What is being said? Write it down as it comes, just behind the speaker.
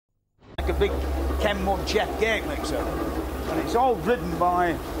like a big Kenwood chef cake mixer. And it's all driven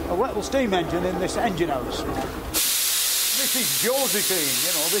by a little steam engine in this engine house. This is Josephine,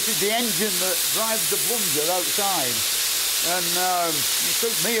 you know, this is the engine that drives the plunger outside. And it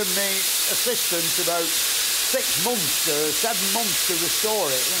took me and my assistant about 6 months, 7 months to restore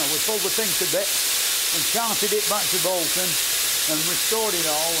it. You know, we pulled the thing to bits and carted it back to Bolton and restored it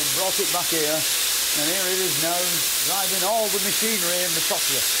all and brought it back here. And here it is now, driving all the machinery in the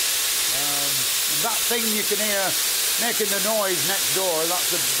pottery. And that thing you can hear making the noise next door,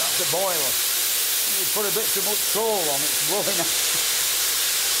 that's a boiler. You put a bit too much coal on, it's blowing out.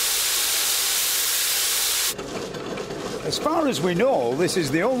 As far as we know, this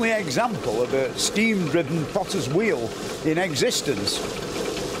is the only example of a steam-driven potter's wheel in existence.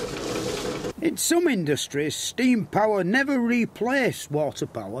 In some industries, steam power never replaced water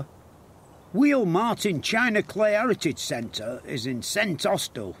power. Wheel Martin China Clay Heritage Centre is in St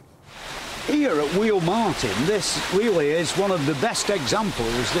Austell. Here at Wheel Martin, this really is one of the best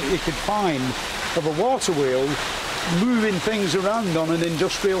examples that you could find of a water wheel moving things around on an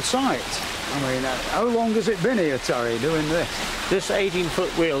industrial site. I mean, how long has it been here, Terry, doing this? This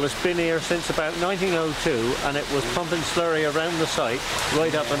 18-foot wheel has been here since about 1902, and it was pumping slurry around the site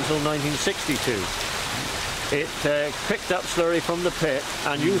right up until 1962. It picked up slurry from the pit,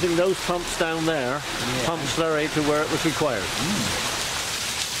 and using those pumps down there, pumped slurry to where it was required.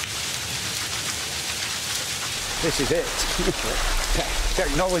 This is it.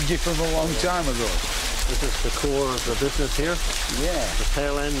 Technology from a long time ago. This is the core of the business here. Yeah. The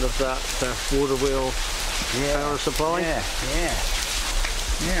tail end of that water wheel power supply. Yeah,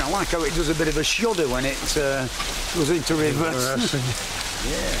 I like how it does a bit of a shudder when it goes into reverse.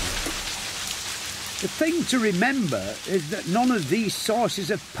 Yeah. The thing to remember is that none of these sources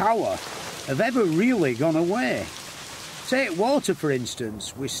of power have ever really gone away. Take water, for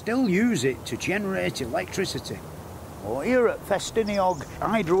instance. We still use it to generate electricity. Well, here at Festiniog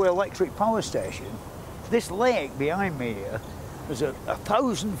Hydroelectric Power Station, this lake behind me here, there's a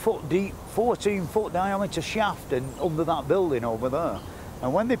 1,000-foot deep, 14-foot diameter shaft under that building over there.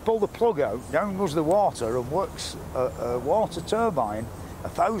 And when they pull the plug out, down goes the water and works a water turbine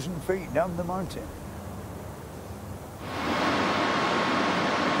 1,000 feet down the mountain.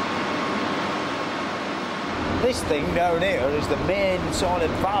 This thing down here is the main sort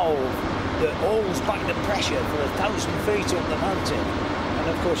of valve that holds back the pressure for 1,000 feet up the mountain. And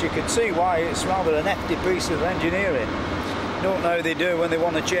of course you can see why it's rather an hefty piece of engineering. Don't know how they do when they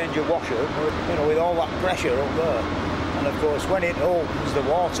want to change a washer, but, you know, with all that pressure up there. And of course when it opens, the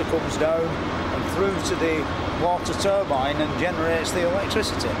water comes down and through to the water turbine and generates the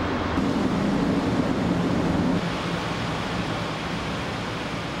electricity.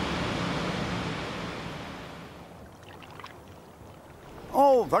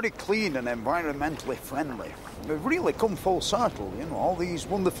 All very clean and environmentally friendly. They've really come full circle, you know, all these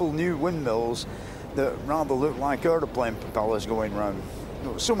wonderful new windmills that rather look like aeroplane propellers going round. You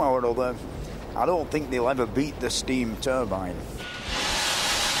know, somehow or other, I don't think they'll ever beat the steam turbine.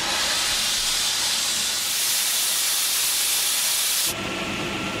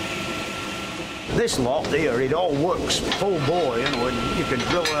 This lot here, it all works full bore, you know, and you can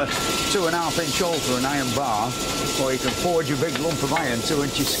drill a 2.5-inch hole through an iron bar, or you can forge a big lump of iron 2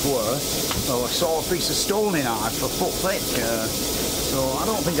 inches square, or saw a piece of stone in half a foot thick. So I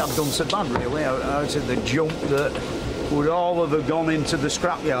don't think I've done so bad really out of the junk that would all have gone into the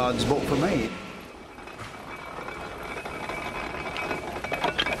scrapyards, but for me.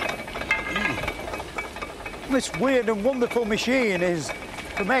 This weird and wonderful machine is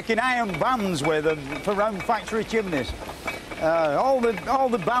for making iron bands with and for round factory chimneys. All the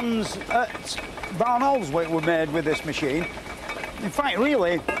bands at Barnoldswick were made with this machine. In fact,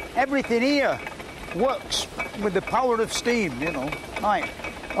 really, everything here works with the power of steam, you know. Like,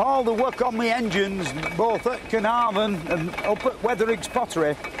 all the work on my engines, both at Carnarvon and up at Wetheriggs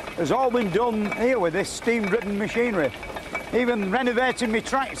Pottery, has all been done here with this steam-driven machinery. Even renovating my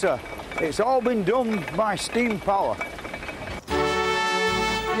tractor, it's all been done by steam power.